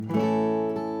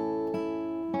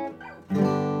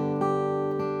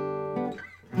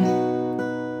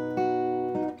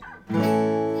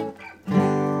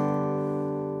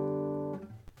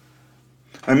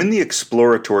I'm in the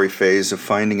exploratory phase of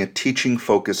finding a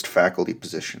teaching-focused faculty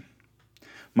position.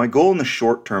 My goal in the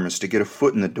short term is to get a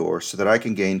foot in the door so that I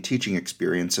can gain teaching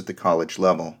experience at the college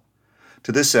level.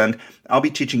 To this end, I'll be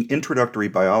teaching introductory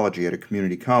biology at a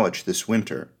community college this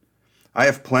winter. I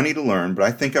have plenty to learn, but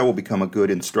I think I will become a good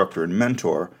instructor and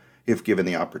mentor if given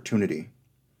the opportunity.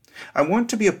 I want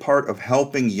to be a part of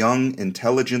helping young,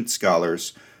 intelligent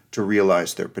scholars to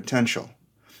realize their potential.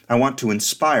 I want to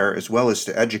inspire as well as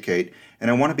to educate, and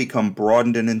I want to become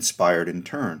broadened and inspired in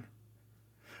turn.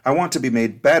 I want to be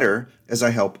made better as I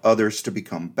help others to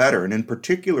become better, and in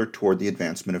particular toward the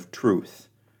advancement of truth.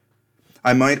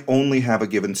 I might only have a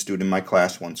given student in my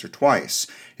class once or twice.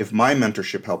 If my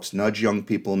mentorship helps nudge young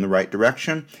people in the right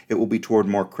direction, it will be toward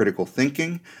more critical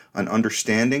thinking, an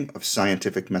understanding of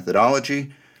scientific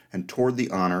methodology, and toward the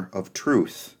honor of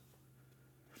truth.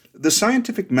 The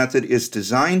scientific method is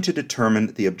designed to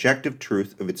determine the objective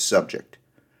truth of its subject.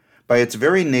 By its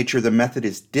very nature, the method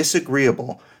is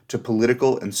disagreeable to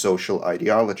political and social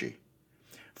ideology.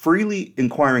 Freely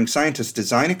inquiring scientists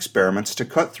design experiments to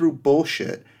cut through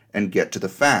bullshit and get to the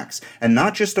facts, and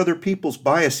not just other people's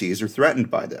biases are threatened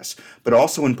by this, but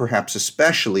also and perhaps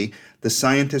especially the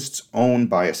scientists' own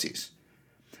biases.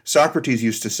 Socrates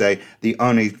used to say, the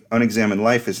unexamined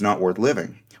life is not worth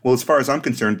living. Well, as far as I'm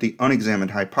concerned, the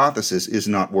unexamined hypothesis is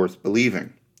not worth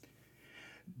believing.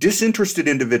 Disinterested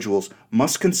individuals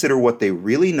must consider what they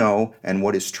really know and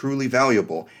what is truly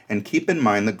valuable, and keep in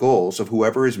mind the goals of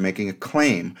whoever is making a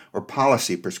claim or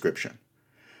policy prescription.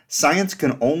 Science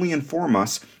can only inform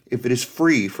us if it is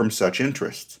free from such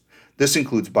interests. This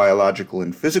includes biological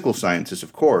and physical sciences,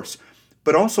 of course,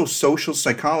 but also social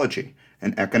psychology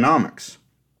and economics.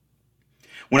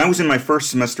 When I was in my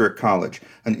first semester at college,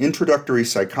 an introductory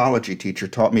psychology teacher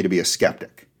taught me to be a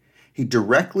skeptic. He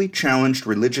directly challenged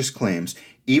religious claims,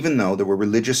 even though there were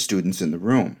religious students in the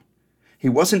room. He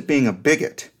wasn't being a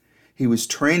bigot. He was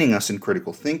training us in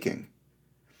critical thinking.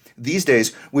 These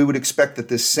days, we would expect that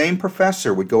this same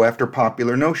professor would go after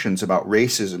popular notions about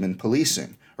racism and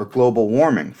policing, or global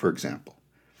warming, for example.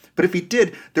 But if he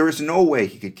did, there is no way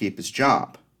he could keep his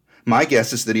job. My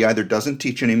guess is that he either doesn't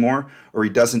teach anymore, or he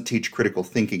doesn't teach critical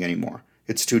thinking anymore.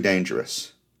 It's too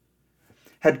dangerous.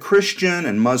 Had Christian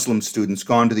and Muslim students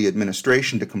gone to the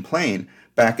administration to complain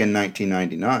back in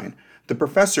 1999, the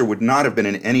professor would not have been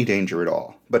in any danger at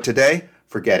all. But today,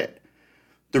 forget it.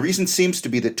 The reason seems to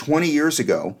be that 20 years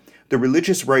ago, the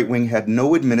religious right wing had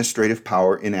no administrative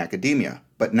power in academia,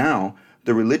 but now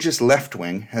the religious left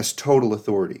wing has total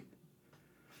authority.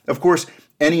 Of course,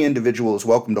 any individual is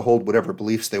welcome to hold whatever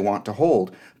beliefs they want to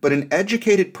hold, but an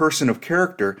educated person of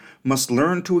character must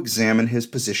learn to examine his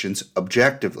positions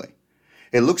objectively.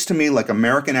 It looks to me like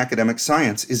American academic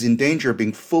science is in danger of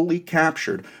being fully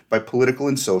captured by political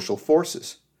and social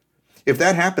forces. If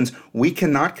that happens, we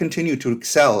cannot continue to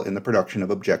excel in the production of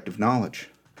objective knowledge.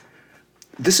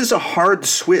 This is a hard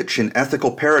switch in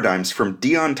ethical paradigms from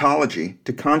deontology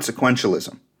to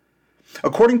consequentialism.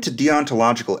 According to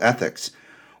deontological ethics,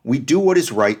 we do what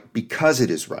is right because it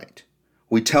is right.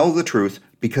 We tell the truth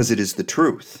because it is the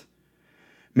truth.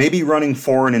 Maybe running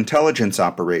foreign intelligence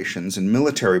operations and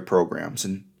military programs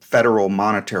and federal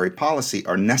monetary policy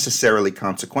are necessarily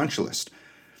consequentialist,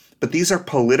 but these are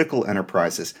political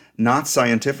enterprises, not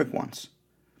scientific ones.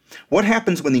 What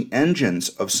happens when the engines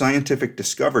of scientific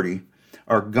discovery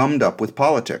are gummed up with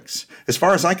politics? As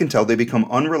far as I can tell, they become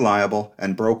unreliable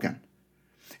and broken.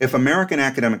 If American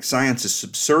academic science is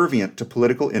subservient to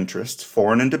political interests,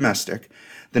 foreign and domestic,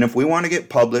 then if we want to get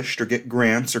published or get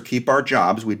grants or keep our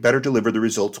jobs, we'd better deliver the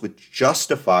results which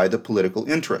justify the political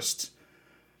interests.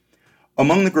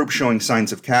 Among the groups showing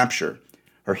signs of capture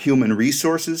are human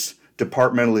resources,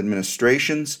 departmental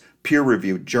administrations,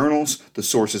 peer-reviewed journals, the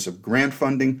sources of grant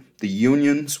funding, the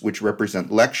unions, which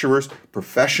represent lecturers,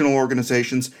 professional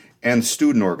organizations, and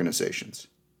student organizations.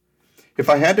 If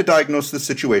I had to diagnose the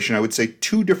situation, I would say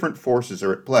two different forces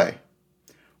are at play.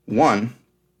 One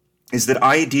is that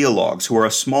ideologues, who are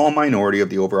a small minority of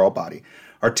the overall body,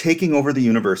 are taking over the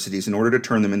universities in order to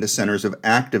turn them into centers of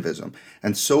activism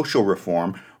and social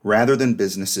reform rather than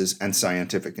businesses and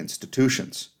scientific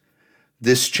institutions.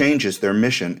 This changes their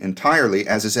mission entirely,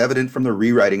 as is evident from the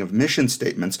rewriting of mission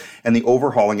statements and the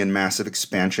overhauling and massive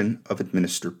expansion of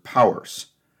administered powers.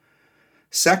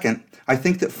 Second, I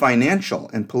think that financial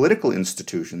and political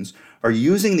institutions are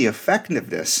using the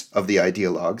effectiveness of the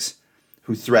ideologues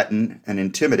who threaten and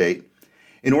intimidate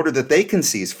in order that they can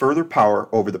seize further power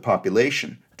over the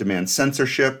population, demand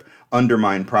censorship,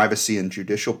 undermine privacy and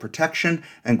judicial protection,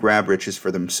 and grab riches for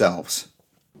themselves.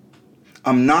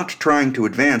 I'm not trying to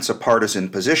advance a partisan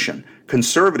position.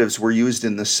 Conservatives were used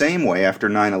in the same way after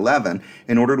 9/11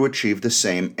 in order to achieve the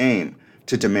same aim,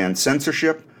 to demand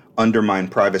censorship, undermine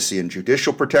privacy and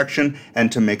judicial protection,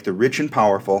 and to make the rich and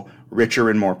powerful richer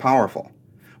and more powerful.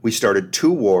 We started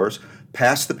 2 wars,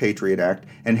 passed the Patriot Act,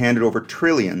 and handed over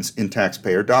trillions in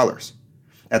taxpayer dollars.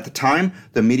 At the time,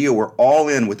 the media were all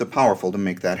in with the powerful to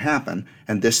make that happen,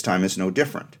 and this time is no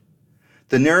different.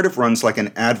 The narrative runs like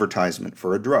an advertisement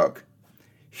for a drug.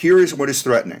 Here is what is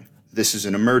threatening. This is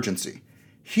an emergency.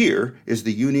 Here is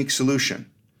the unique solution.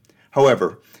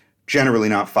 However, generally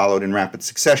not followed in rapid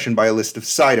succession by a list of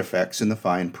side effects in the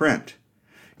fine print.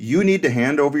 You need to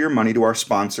hand over your money to our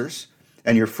sponsors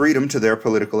and your freedom to their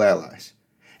political allies.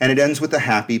 And it ends with the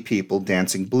happy people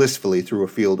dancing blissfully through a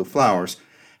field of flowers.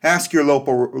 Ask your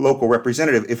local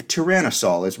representative if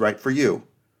Tyrannosol is right for you.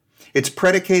 It's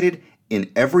predicated in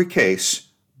every case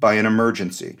by an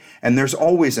emergency, and there's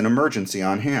always an emergency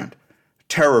on hand.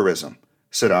 Terrorism,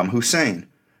 Saddam Hussein,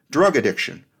 drug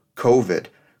addiction, COVID,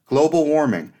 global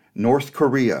warming, North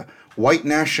Korea, white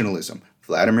nationalism,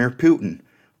 Vladimir Putin,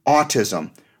 autism,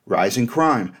 rising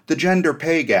crime, the gender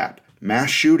pay gap, mass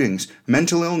shootings,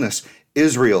 mental illness,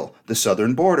 Israel, the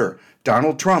southern border,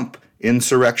 Donald Trump,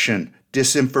 insurrection,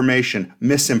 disinformation,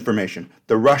 misinformation,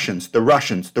 the Russians.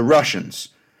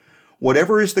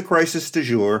 Whatever is the crisis du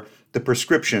jour, the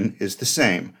prescription is the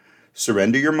same.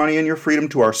 Surrender your money and your freedom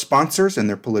to our sponsors and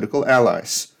their political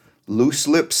allies. Loose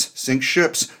lips sink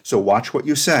ships, so watch what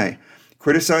you say.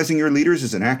 Criticizing your leaders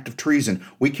is an act of treason.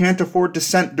 We can't afford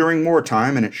dissent during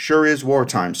wartime, and it sure is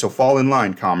wartime, so fall in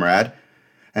line, comrade.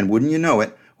 And wouldn't you know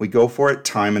it, we go for it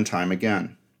time and time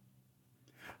again.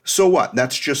 So what?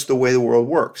 That's just the way the world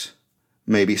works.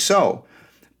 Maybe so.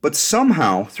 But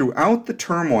somehow, throughout the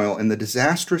turmoil and the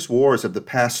disastrous wars of the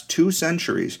past 2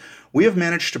 centuries, we have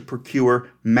managed to procure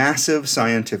massive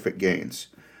scientific gains.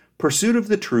 Pursuit of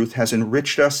the truth has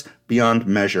enriched us beyond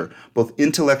measure, both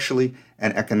intellectually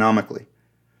and economically.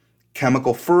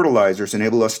 Chemical fertilizers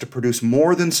enable us to produce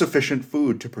more than sufficient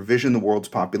food to provision the world's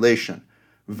population.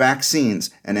 Vaccines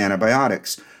and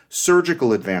antibiotics,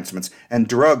 surgical advancements, and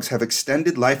drugs have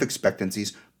extended life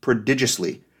expectancies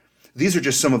prodigiously. These are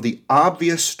just some of the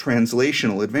obvious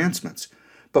translational advancements.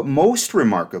 But most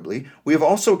remarkably, we have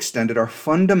also extended our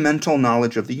fundamental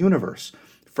knowledge of the universe,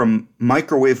 from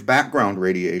microwave background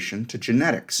radiation to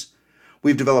genetics.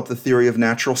 We've developed the theory of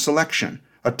natural selection,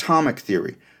 atomic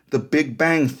theory, the Big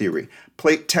Bang theory,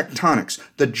 plate tectonics,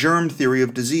 the germ theory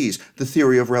of disease, the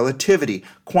theory of relativity,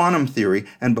 quantum theory,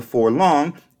 and before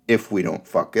long, if we don't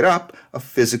fuck it up, a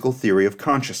physical theory of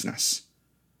consciousness.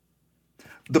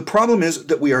 The problem is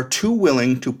that we are too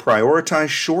willing to prioritize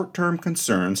short-term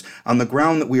concerns on the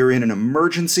ground that we are in an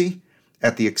emergency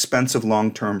at the expense of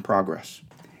long-term progress.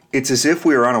 It's as if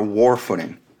we are on a war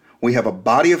footing. We have a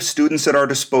body of students at our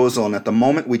disposal, and at the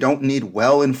moment we don't need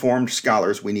well-informed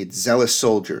scholars, we need zealous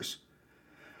soldiers.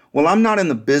 Well, I'm not in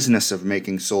the business of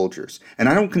making soldiers, and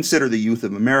I don't consider the youth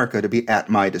of America to be at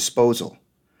my disposal.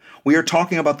 We are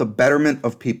talking about the betterment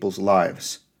of people's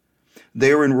lives.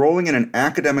 They are enrolling in an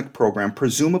academic program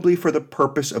presumably for the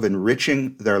purpose of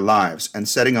enriching their lives and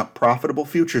setting up profitable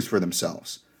futures for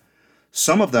themselves.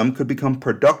 Some of them could become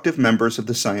productive members of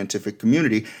the scientific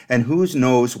community, and who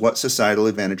knows what societal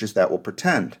advantages that will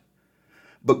portend.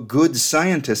 But good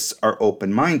scientists are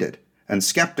open-minded and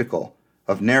skeptical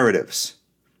of narratives.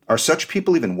 Are such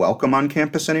people even welcome on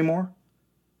campus anymore?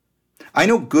 I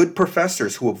know good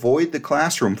professors who avoid the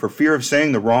classroom for fear of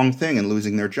saying the wrong thing and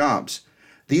losing their jobs.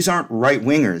 These aren't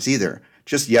right-wingers either,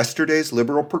 just yesterday's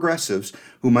liberal progressives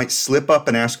who might slip up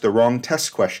and ask the wrong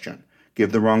test question,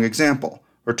 give the wrong example,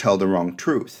 or tell the wrong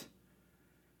truth.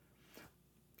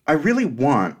 I really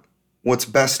want what's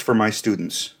best for my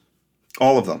students,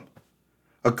 all of them.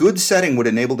 A good setting would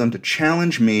enable them to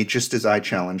challenge me just as I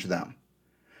challenge them.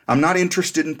 I'm not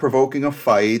interested in provoking a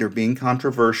fight or being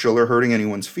controversial or hurting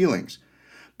anyone's feelings.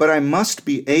 But I must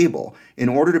be able, in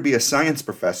order to be a science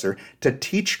professor, to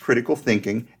teach critical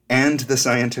thinking and the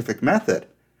scientific method.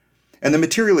 And the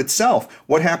material itself,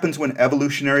 what happens when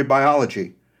evolutionary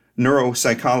biology,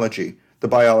 neuropsychology, the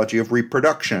biology of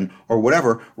reproduction, or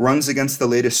whatever, runs against the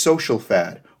latest social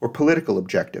fad or political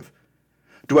objective?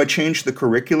 Do I change the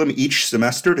curriculum each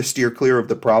semester to steer clear of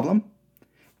the problem?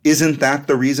 Isn't that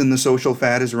the reason the social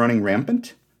fad is running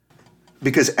rampant?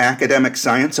 Because academic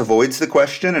science avoids the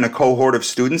question and a cohort of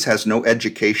students has no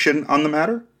education on the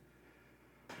matter?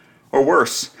 Or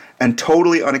worse, and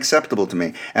totally unacceptable to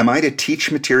me, am I to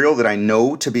teach material that I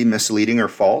know to be misleading or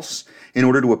false in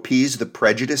order to appease the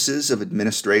prejudices of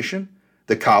administration,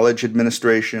 the college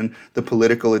administration, the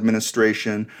political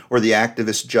administration, or the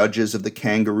activist judges of the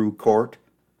kangaroo court?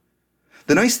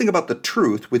 The nice thing about the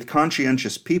truth with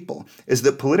conscientious people is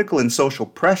that political and social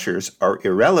pressures are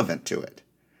irrelevant to it.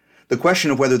 The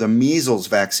question of whether the measles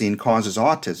vaccine causes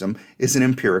autism is an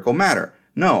empirical matter.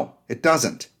 No, it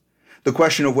doesn't. The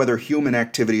question of whether human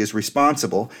activity is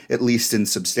responsible, at least in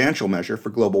substantial measure, for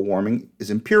global warming is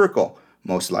empirical.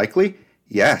 Most likely,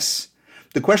 yes.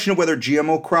 The question of whether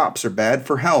GMO crops are bad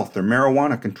for health, or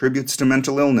marijuana contributes to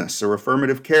mental illness, or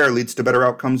affirmative care leads to better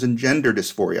outcomes in gender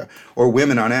dysphoria, or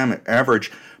women on average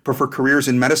prefer careers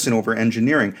in medicine over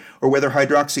engineering, or whether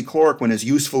hydroxychloroquine is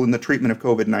useful in the treatment of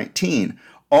COVID-19.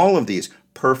 All of these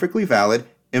perfectly valid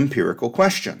empirical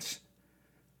questions.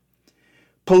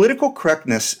 Political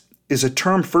correctness is a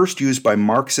term first used by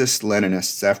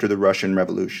Marxist-Leninists after the Russian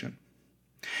Revolution.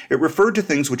 It referred to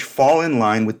things which fall in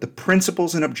line with the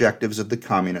principles and objectives of the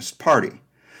Communist Party.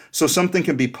 So something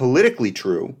can be politically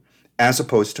true as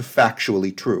opposed to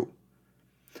factually true.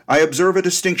 I observe a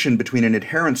distinction between an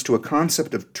adherence to a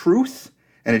concept of truth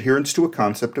and adherence to a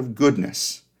concept of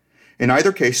goodness. In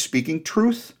either case, speaking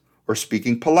truth or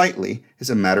speaking politely is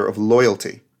a matter of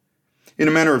loyalty. In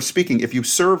a manner of speaking, if you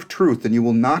serve truth, then you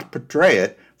will not betray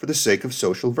it for the sake of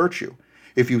social virtue.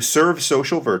 If you serve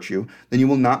social virtue, then you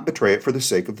will not betray it for the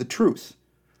sake of the truth.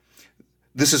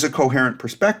 This is a coherent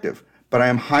perspective, but I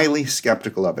am highly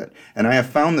skeptical of it, and I have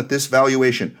found that this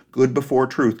valuation, good before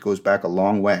truth, goes back a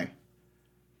long way.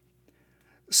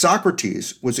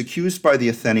 Socrates was accused by the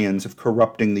Athenians of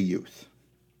corrupting the youth.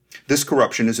 This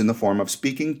corruption is in the form of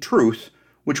speaking truth,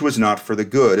 which was not for the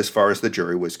good as far as the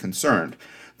jury was concerned.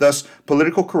 Thus,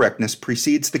 political correctness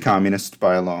precedes the communists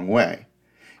by a long way.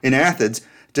 In Athens,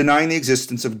 denying the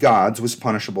existence of gods was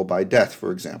punishable by death,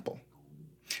 for example.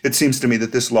 It seems to me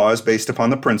that this law is based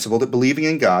upon the principle that believing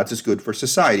in gods is good for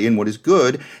society, and what is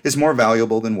good is more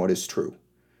valuable than what is true.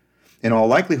 In all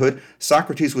likelihood,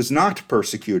 Socrates was not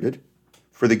persecuted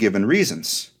for the given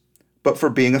reasons, but for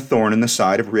being a thorn in the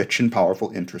side of rich and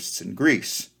powerful interests in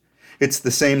Greece. It's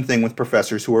the same thing with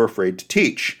professors who are afraid to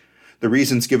teach. The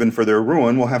reasons given for their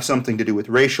ruin will have something to do with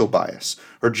racial bias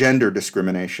or gender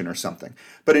discrimination or something.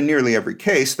 But in nearly every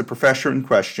case, the professor in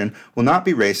question will not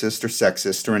be racist or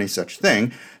sexist or any such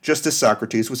thing, just as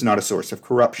Socrates was not a source of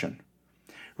corruption.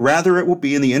 Rather, it will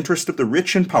be in the interest of the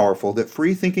rich and powerful that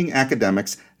free-thinking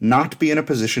academics not be in a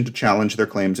position to challenge their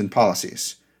claims and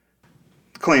policies.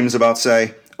 Claims about,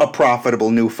 say, a profitable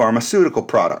new pharmaceutical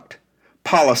product.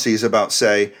 Policies about,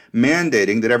 say,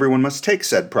 mandating that everyone must take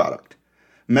said product.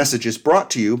 Messages brought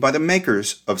to you by the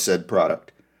makers of said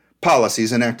product.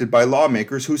 Policies enacted by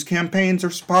lawmakers whose campaigns are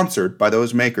sponsored by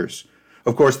those makers.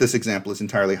 Of course, this example is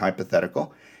entirely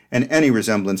hypothetical, and any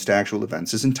resemblance to actual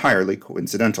events is entirely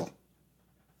coincidental.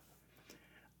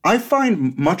 I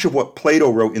find much of what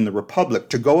Plato wrote in the Republic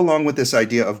to go along with this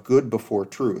idea of good before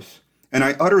truth, and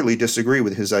I utterly disagree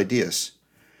with his ideas.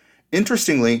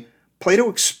 Interestingly, Plato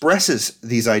expresses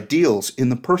these ideals in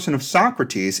the person of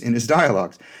Socrates in his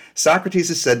dialogues. Socrates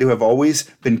is said to have always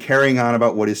been carrying on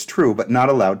about what is true, but not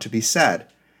allowed to be said.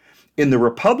 In the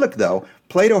Republic, though,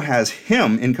 Plato has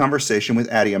him in conversation with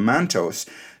Adiamantos,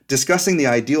 discussing the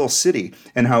ideal city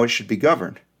and how it should be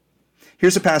governed.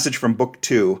 Here's a passage from Book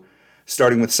 2,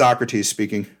 starting with Socrates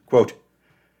speaking, quote,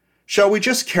 "Shall we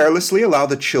just carelessly allow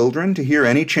the children to hear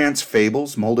any chance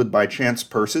fables molded by chance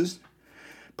persons,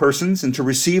 and to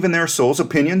receive in their souls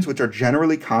opinions which are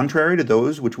generally contrary to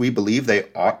those which we believe they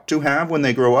ought to have when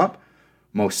they grow up?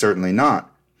 Most certainly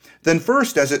not. Then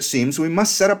first, as it seems, we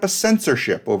must set up a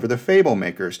censorship over the fable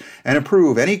makers, and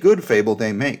approve any good fable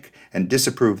they make, and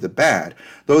disapprove the bad.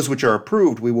 Those which are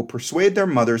approved we will persuade their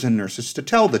mothers and nurses to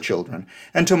tell the children,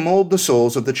 and to mold the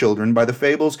souls of the children by the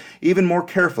fables even more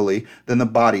carefully than the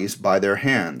bodies by their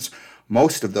hands.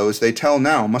 Most of those they tell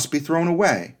now must be thrown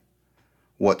away."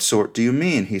 "What sort do you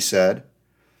mean?" he said.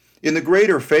 "In the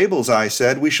greater fables," I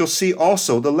said, "we shall see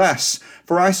also the less,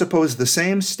 for I suppose the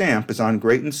same stamp is on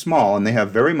great and small, and they have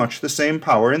very much the same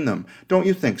power in them. Don't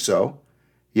you think so?"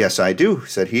 "Yes, I do,"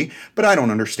 said he, "but I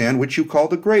don't understand which you call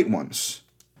the great ones."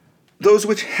 "Those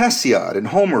which Hesiod and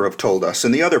Homer have told us,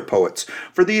 and the other poets,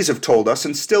 for these have told us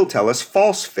and still tell us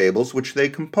false fables which they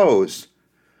composed."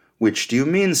 "Which do you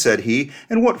mean?" said he,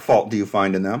 "and what fault do you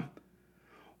find in them?"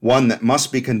 "One that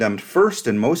must be condemned first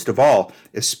and most of all,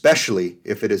 especially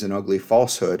if it is an ugly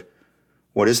falsehood."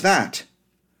 "What is that?"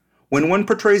 "When one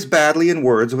portrays badly in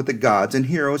words what the gods and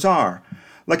heroes are,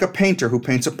 like a painter who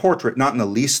paints a portrait not in the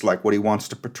least like what he wants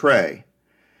to portray."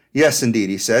 "Yes, indeed,"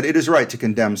 he said, "it is right to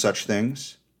condemn such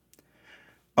things."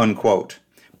 Unquote.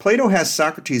 Plato has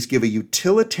Socrates give a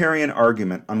utilitarian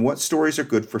argument on what stories are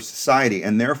good for society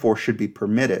and therefore should be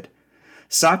permitted.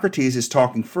 Socrates is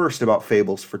talking first about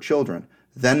fables for children,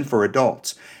 then for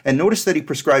adults. And notice that he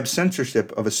prescribes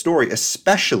censorship of a story,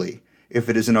 especially if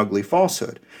it is an ugly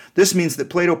falsehood. This means that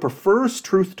Plato prefers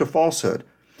truth to falsehood,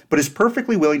 but is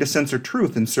perfectly willing to censor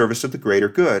truth in service of the greater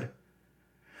good.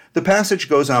 The passage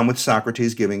goes on with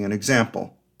Socrates giving an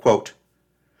example. Quote,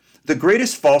 "The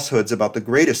greatest falsehoods about the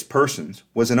greatest persons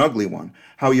was an ugly one,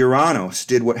 how Uranus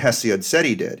did what Hesiod said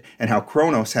he did, and how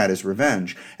Cronos had his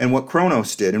revenge, and what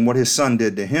Cronos did and what his son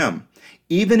did to him.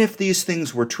 Even if these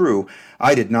things were true,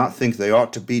 I did not think they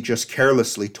ought to be just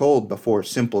carelessly told before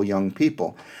simple young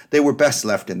people. They were best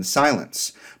left in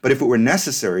silence. But if it were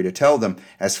necessary to tell them,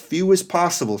 as few as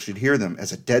possible should hear them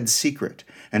as a dead secret,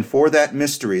 and for that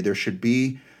mystery there should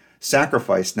be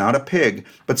sacrificed not a pig,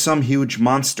 but some huge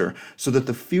monster, so that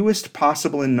the fewest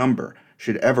possible in number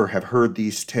should ever have heard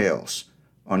these tales."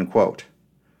 Unquote.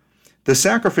 The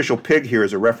sacrificial pig here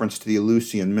is a reference to the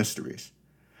Eleusinian mysteries.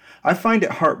 I find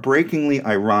it heartbreakingly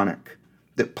ironic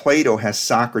that Plato has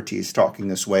Socrates talking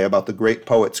this way about the great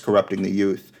poets corrupting the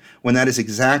youth, when that is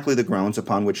exactly the grounds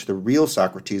upon which the real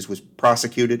Socrates was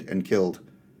prosecuted and killed.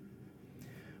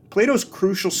 Plato's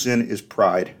crucial sin is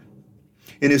pride.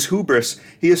 In his hubris,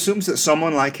 he assumes that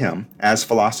someone like him, as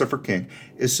philosopher king,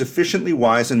 is sufficiently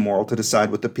wise and moral to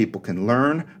decide what the people can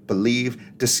learn, believe,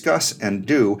 discuss, and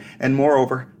do, and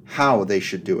moreover, how they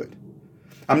should do it.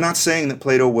 I'm not saying that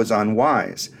Plato was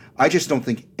unwise. I just don't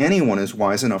think anyone is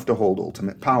wise enough to hold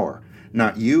ultimate power.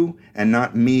 Not you, and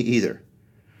not me either.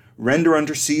 Render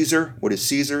unto Caesar what is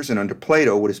Caesar's, and unto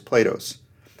Plato what is Plato's.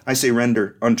 I say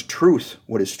render unto truth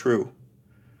what is true.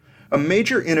 A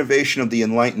major innovation of the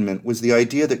Enlightenment was the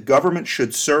idea that government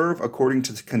should serve according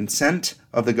to the consent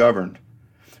of the governed.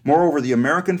 Moreover, the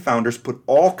American founders put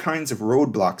all kinds of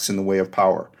roadblocks in the way of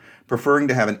power, preferring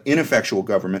to have an ineffectual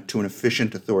government to an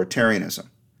efficient authoritarianism.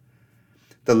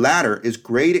 The latter is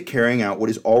great at carrying out what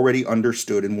is already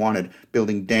understood and wanted,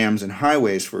 building dams and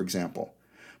highways, for example.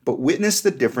 But witness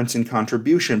the difference in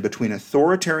contribution between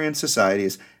authoritarian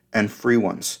societies and free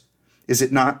ones. Is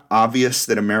it not obvious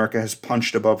that America has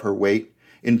punched above her weight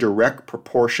in direct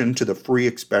proportion to the free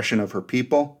expression of her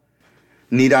people?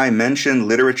 Need I mention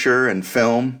literature and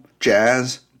film,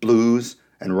 jazz, blues,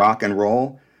 and rock and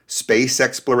roll, space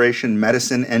exploration,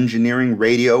 medicine, engineering,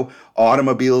 radio,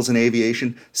 automobiles and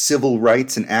aviation, civil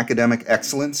rights and academic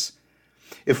excellence?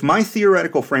 If my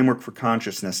theoretical framework for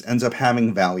consciousness ends up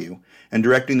having value and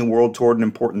directing the world toward an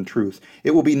important truth,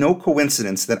 it will be no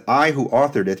coincidence that I, who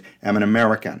authored it, am an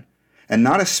American. And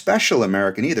not a special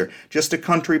American either, just a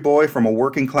country boy from a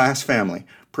working-class family,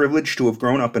 privileged to have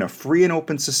grown up in a free and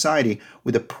open society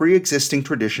with a pre-existing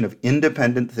tradition of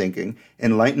independent thinking,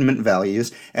 Enlightenment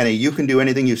values, and a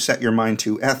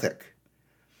you-can-do-anything-you-set-your-mind-to ethic.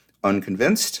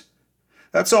 Unconvinced?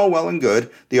 That's all well and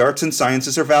good. The arts and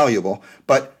sciences are valuable,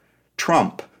 but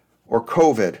Trump, or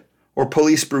COVID, or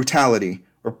police brutality,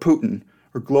 or Putin,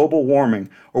 or global warming,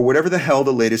 or whatever the hell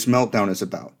the latest meltdown is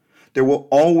about, there will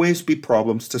always be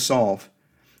problems to solve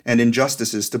and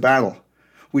injustices to battle.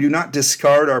 We do not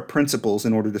discard our principles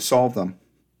in order to solve them.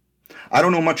 I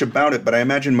don't know much about it, but I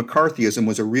imagine McCarthyism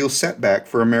was a real setback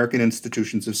for American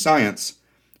institutions of science,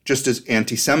 just as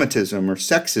anti-Semitism or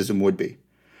sexism would be.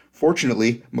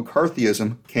 Fortunately,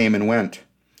 McCarthyism came and went,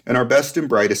 and our best and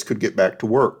brightest could get back to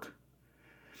work.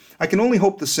 I can only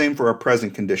hope the same for our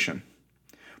present condition.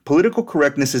 Political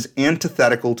correctness is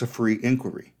antithetical to free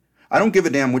inquiry. I don't give a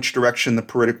damn which direction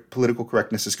the political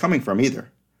correctness is coming from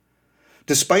either.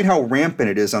 Despite how rampant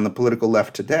it is on the political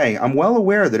left today, I'm well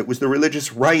aware that it was the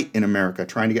religious right in America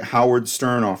trying to get Howard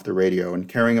Stern off the radio and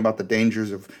caring about the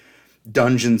dangers of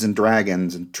Dungeons and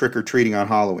Dragons and trick-or-treating on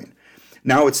Halloween.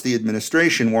 Now it's the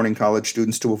administration warning college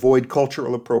students to avoid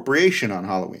cultural appropriation on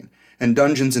Halloween. And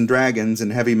Dungeons and Dragons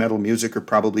and heavy metal music are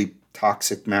probably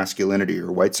toxic masculinity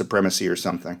or white supremacy or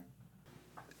something.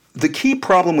 The key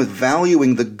problem with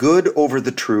valuing the good over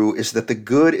the true is that the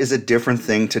good is a different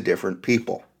thing to different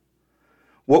people.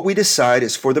 What we decide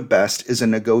is for the best is a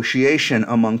negotiation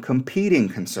among competing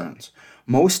concerns.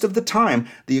 Most of the time,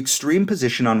 the extreme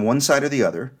position on one side or the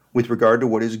other, with regard to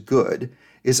what is good,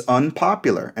 is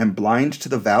unpopular and blind to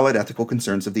the valid ethical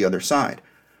concerns of the other side.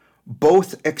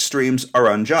 Both extremes are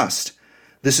unjust.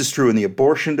 This is true in the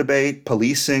abortion debate,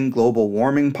 policing, global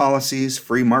warming policies,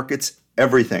 free markets,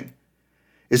 everything.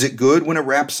 Is it good when a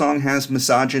rap song has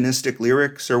misogynistic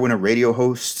lyrics or when a radio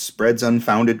host spreads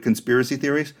unfounded conspiracy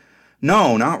theories?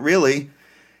 No, not really.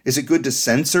 Is it good to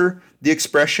censor the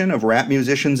expression of rap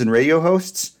musicians and radio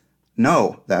hosts?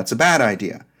 No, that's a bad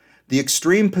idea. The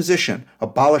extreme position,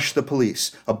 abolish the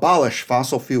police, abolish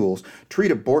fossil fuels,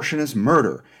 treat abortion as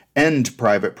murder, end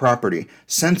private property,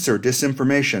 censor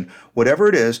disinformation, whatever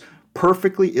it is,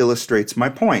 perfectly illustrates my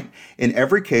point. In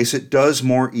every case, it does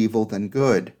more evil than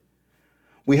good.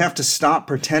 We have to stop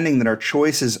pretending that our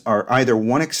choices are either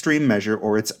one extreme measure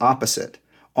or its opposite.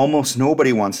 Almost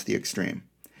nobody wants the extreme.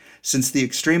 Since the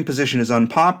extreme position is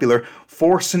unpopular,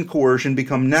 force and coercion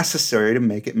become necessary to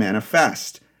make it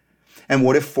manifest. And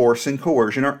what if force and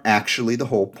coercion are actually the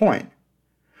whole point?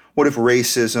 What if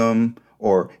racism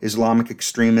or Islamic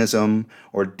extremism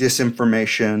or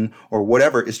disinformation or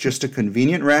whatever is just a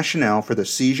convenient rationale for the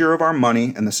seizure of our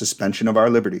money and the suspension of our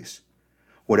liberties?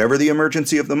 Whatever the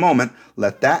emergency of the moment,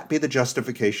 let that be the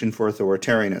justification for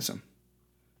authoritarianism.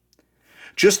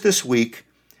 Just this week,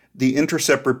 the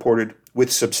Intercept reported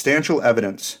with substantial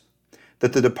evidence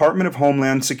that the Department of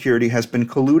Homeland Security has been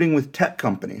colluding with tech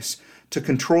companies to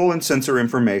control and censor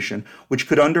information which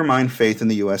could undermine faith in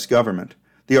the U.S. government.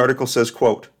 The article says,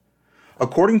 quote,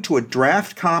 according to a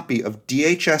draft copy of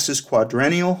DHS's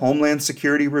Quadrennial Homeland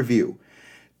Security Review,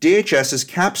 DHS's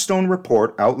capstone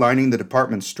report outlining the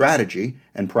department's strategy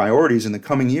and priorities in the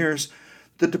coming years,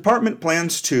 the department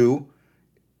plans to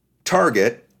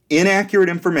target inaccurate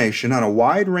information on a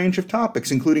wide range of topics,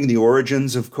 including the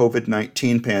origins of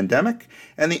COVID-19 pandemic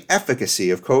and the efficacy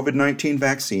of COVID-19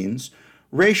 vaccines,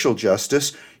 racial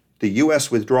justice, the U.S.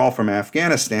 withdrawal from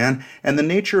Afghanistan, and the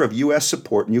nature of U.S.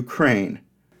 support in Ukraine.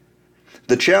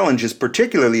 The challenge is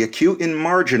particularly acute in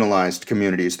marginalized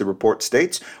communities, the report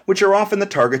states, which are often the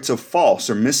targets of false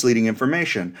or misleading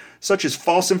information, such as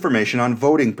false information on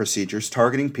voting procedures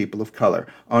targeting people of color,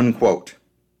 unquote.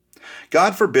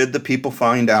 God forbid the people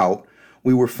find out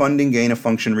we were funding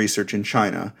gain-of-function research in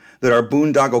China, that our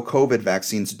boondoggle COVID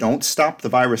vaccines don't stop the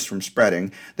virus from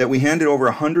spreading, that we handed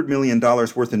over $100 million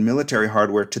worth in military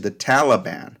hardware to the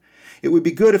Taliban. It would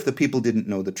be good if the people didn't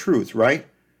know the truth, right?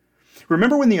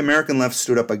 Remember when the American left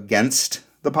stood up against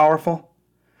the powerful?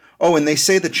 Oh, and they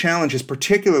say the challenge is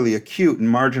particularly acute in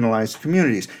marginalized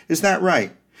communities. Is that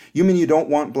right? You mean you don't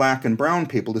want black and brown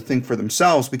people to think for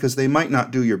themselves because they might not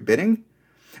do your bidding?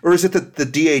 Or is it that the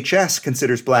DHS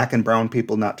considers black and brown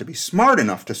people not to be smart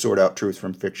enough to sort out truth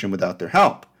from fiction without their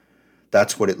help?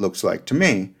 That's what it looks like to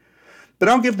me. But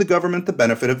I'll give the government the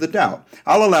benefit of the doubt.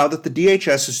 I'll allow that the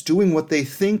DHS is doing what they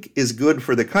think is good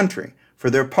for the country,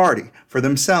 for their party, for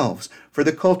themselves, for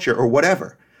the culture, or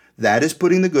whatever. That is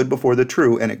putting the good before the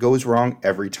true, and it goes wrong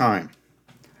every time.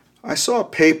 I saw a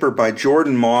paper by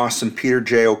Jordan Moss and Peter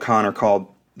J. O'Connor called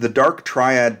The Dark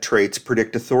Triad Traits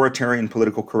Predict Authoritarian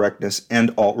Political Correctness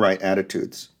and Alt-Right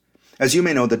Attitudes. As you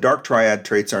may know, the dark triad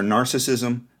traits are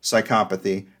narcissism,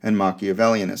 psychopathy, and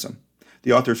Machiavellianism.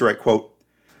 The authors write, quote,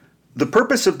 the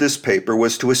purpose of this paper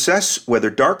was to assess whether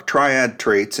dark triad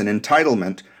traits and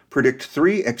entitlement predict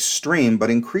three extreme but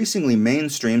increasingly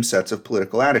mainstream sets of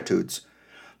political attitudes.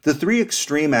 The three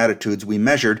extreme attitudes we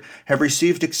measured have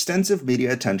received extensive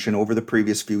media attention over the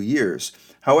previous few years,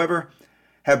 however,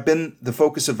 have been the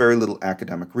focus of very little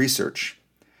academic research.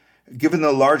 Given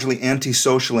the largely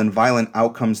antisocial and violent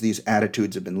outcomes these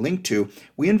attitudes have been linked to,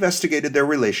 we investigated their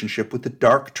relationship with the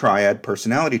dark triad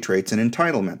personality traits and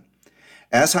entitlement.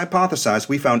 As hypothesized,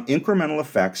 we found incremental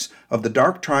effects of the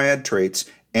dark triad traits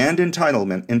and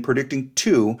entitlement in predicting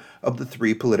two of the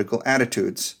three political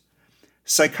attitudes.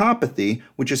 Psychopathy,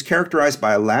 which is characterized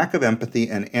by a lack of empathy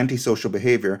and antisocial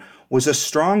behavior, was a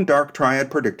strong dark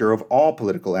triad predictor of all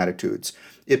political attitudes.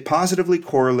 It positively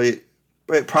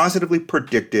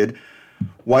predicted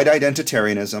white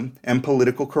identitarianism and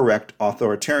politically correct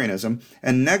authoritarianism,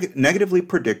 and negatively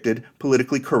predicted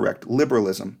politically correct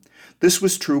liberalism. This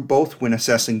was true both when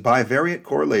assessing bivariate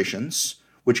correlations,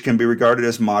 which can be regarded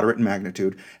as moderate in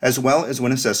magnitude, as well as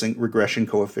when assessing regression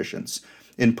coefficients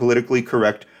in politically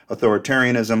correct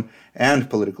authoritarianism and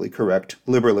politically correct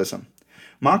liberalism.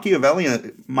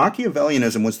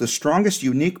 Machiavellianism was the strongest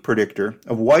unique predictor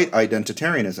of white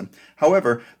identitarianism.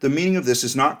 However, the meaning of this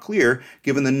is not clear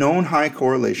given the known high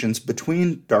correlations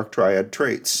between dark triad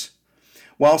traits.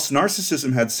 Whilst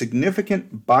narcissism had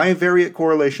significant bivariate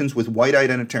correlations with white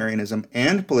identitarianism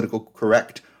and political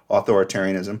correct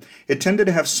authoritarianism, it tended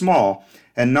to have small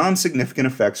and non-significant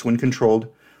effects when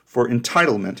controlled for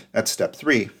entitlement at step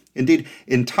 3. Indeed,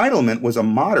 entitlement was a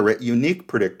moderate, unique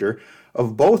predictor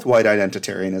of both white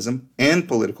identitarianism and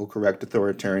politically correct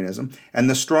authoritarianism, and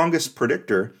the strongest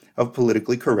predictor of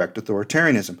politically correct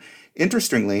authoritarianism.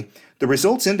 Interestingly, the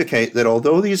results indicate that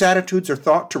although these attitudes are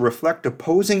thought to reflect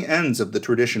opposing ends of the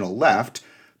traditional left,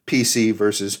 PC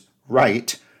versus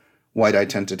right, white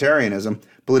identitarianism,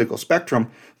 political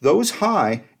spectrum, those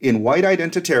high in white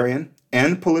identitarian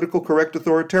and political correct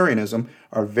authoritarianism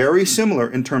are very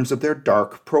similar in terms of their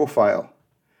dark profile.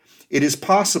 It is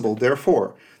possible,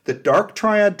 therefore, that dark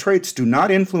triad traits do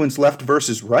not influence left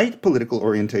versus right political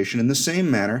orientation in the same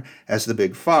manner as the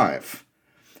Big Five,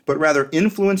 but rather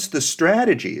influence the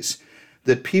strategies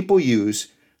that people use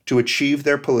to achieve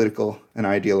their political and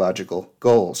ideological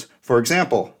goals. For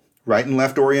example, right and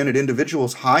left-oriented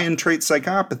individuals high in trait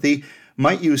psychopathy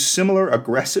might use similar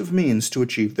aggressive means to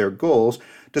achieve their goals,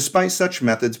 despite such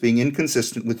methods being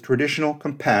inconsistent with traditional,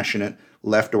 compassionate,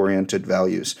 left-oriented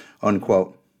values,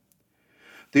 unquote.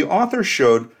 The author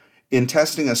showed in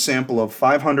testing a sample of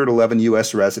 511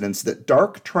 U.S. residents that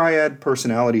dark triad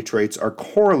personality traits are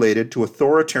correlated to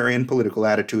authoritarian political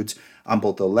attitudes on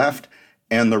both the left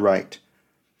and the right.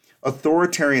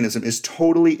 Authoritarianism is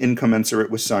totally incommensurate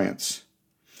with science.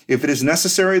 If it is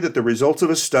necessary that the results of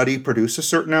a study produce a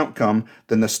certain outcome,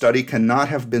 then the study cannot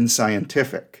have been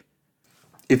scientific.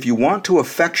 If you want to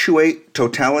effectuate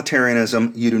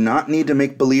totalitarianism, you do not need to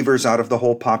make believers out of the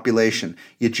whole population.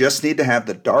 You just need to have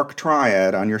the dark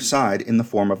triad on your side in the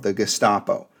form of the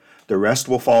Gestapo. The rest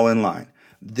will fall in line.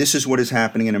 This is what is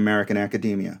happening in American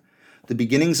academia. The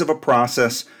beginnings of a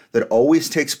process that always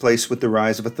takes place with the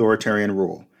rise of authoritarian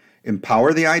rule.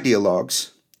 Empower the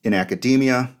ideologues in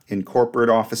academia, in corporate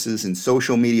offices, in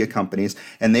social media companies,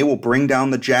 and they will bring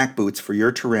down the jackboots for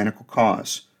your tyrannical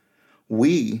cause.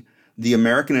 We, the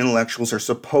American intellectuals, are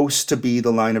supposed to be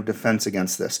the line of defense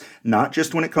against this, not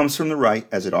just when it comes from the right,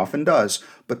 as it often does,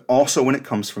 but also when it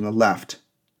comes from the left.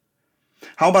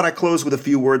 How about I close with a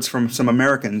few words from some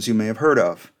Americans you may have heard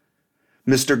of?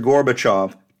 Mr.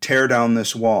 Gorbachev, tear down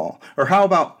this wall. Or how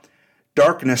about,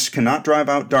 darkness cannot drive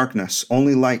out darkness,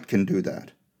 only light can do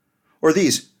that. Or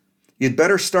these, you'd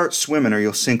better start swimming or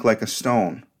you'll sink like a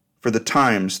stone, for the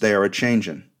times they are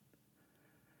a-changin'.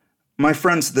 My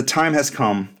friends, the time has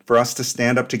come for us to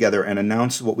stand up together and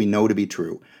announce what we know to be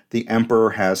true. The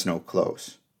emperor has no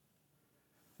clothes.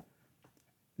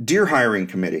 Dear Hiring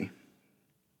Committee,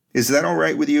 is that all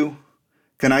right with you?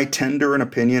 Can I tender an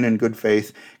opinion in good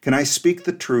faith? Can I speak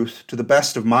the truth to the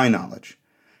best of my knowledge?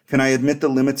 Can I admit the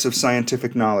limits of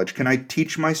scientific knowledge? Can I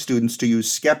teach my students to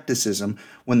use skepticism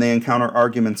when they encounter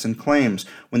arguments and claims,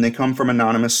 when they come from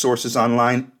anonymous sources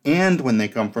online, and when they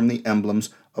come from the emblems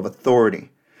of authority?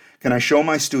 Can I show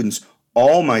my students,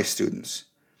 all my students,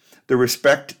 the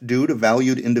respect due to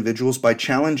valued individuals by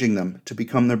challenging them to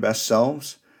become their best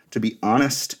selves, to be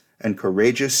honest and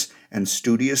courageous and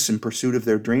studious in pursuit of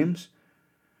their dreams?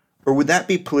 Or would that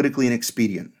be politically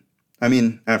inexpedient? I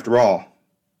mean, after all,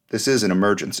 this is an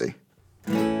emergency.